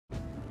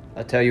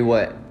I tell you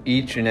what,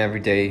 each and every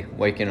day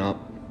waking up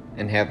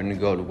and having to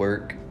go to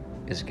work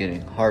is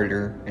getting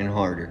harder and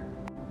harder.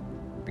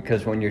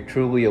 Because when you're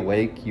truly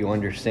awake, you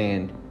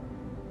understand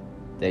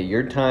that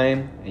your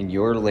time and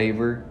your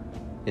labor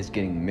is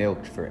getting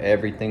milked for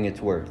everything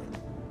it's worth.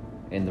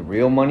 And the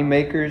real money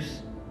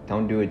makers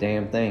don't do a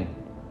damn thing.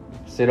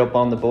 Sit up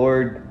on the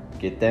board,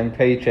 get them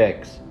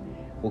paychecks.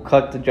 We'll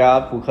cut the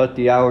jobs, we'll cut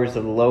the hours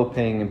of the low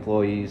paying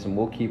employees, and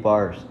we'll keep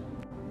ours.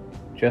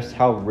 Just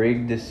how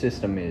rigged this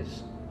system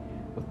is,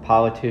 with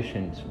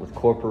politicians, with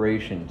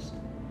corporations,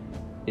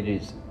 it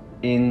is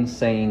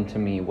insane to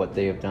me what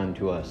they have done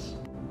to us.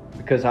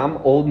 Because I'm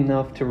old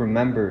enough to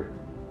remember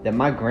that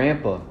my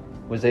grandpa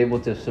was able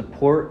to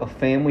support a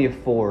family of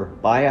 4,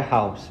 buy a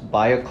house,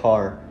 buy a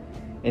car,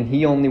 and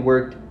he only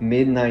worked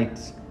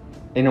midnights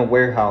in a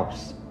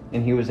warehouse,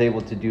 and he was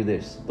able to do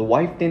this. The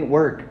wife didn't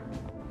work.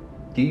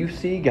 Do you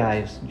see,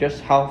 guys,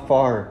 just how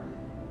far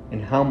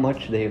and how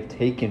much they have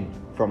taken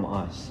from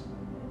us?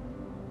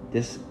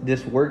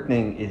 This work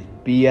thing is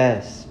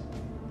BS.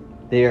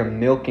 They are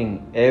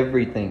milking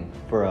everything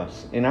for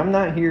us. And I'm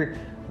not here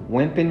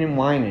wimping and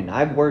whining.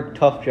 I've worked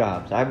tough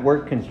jobs. I've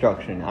worked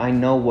construction. I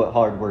know what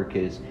hard work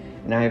is,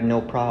 and I have no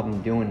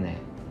problem doing that.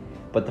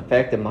 But the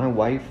fact that my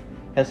wife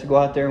has to go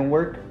out there and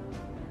work,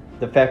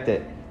 the fact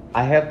that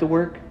I have to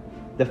work,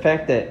 the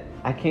fact that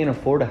I can't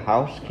afford a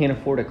house, can't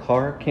afford a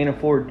car, can't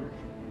afford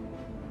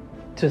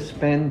to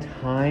spend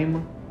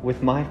time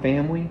with my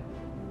family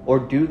or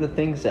do the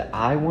things that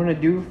I want to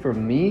do for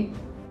me.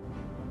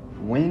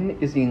 When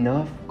is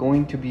enough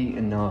going to be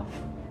enough?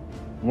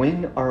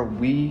 When are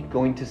we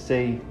going to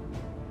say,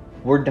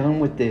 we're done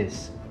with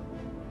this?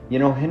 You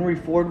know, Henry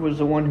Ford was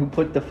the one who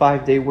put the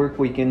 5-day work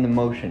week into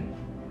motion.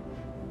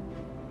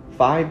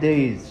 5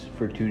 days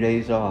for 2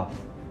 days off.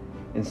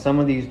 And some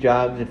of these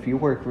jobs, if you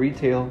work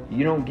retail,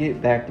 you don't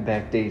get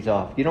back-to-back days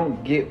off. You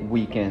don't get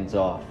weekends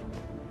off.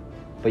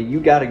 But you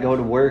got to go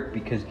to work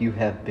because you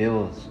have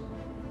bills.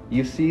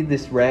 You see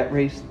this rat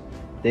race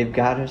they've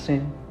got us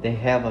in? They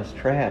have us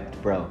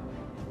trapped, bro.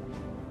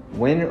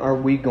 When are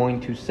we going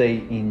to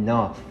say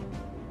enough?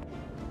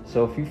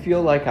 So if you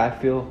feel like I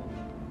feel,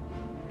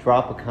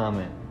 drop a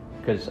comment,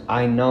 because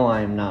I know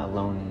I am not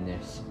alone in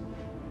this.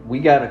 We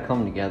got to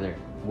come together.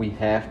 We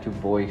have to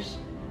voice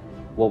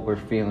what we're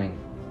feeling.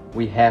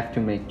 We have to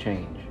make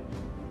change.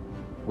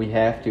 We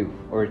have to,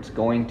 or it's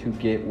going to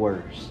get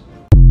worse.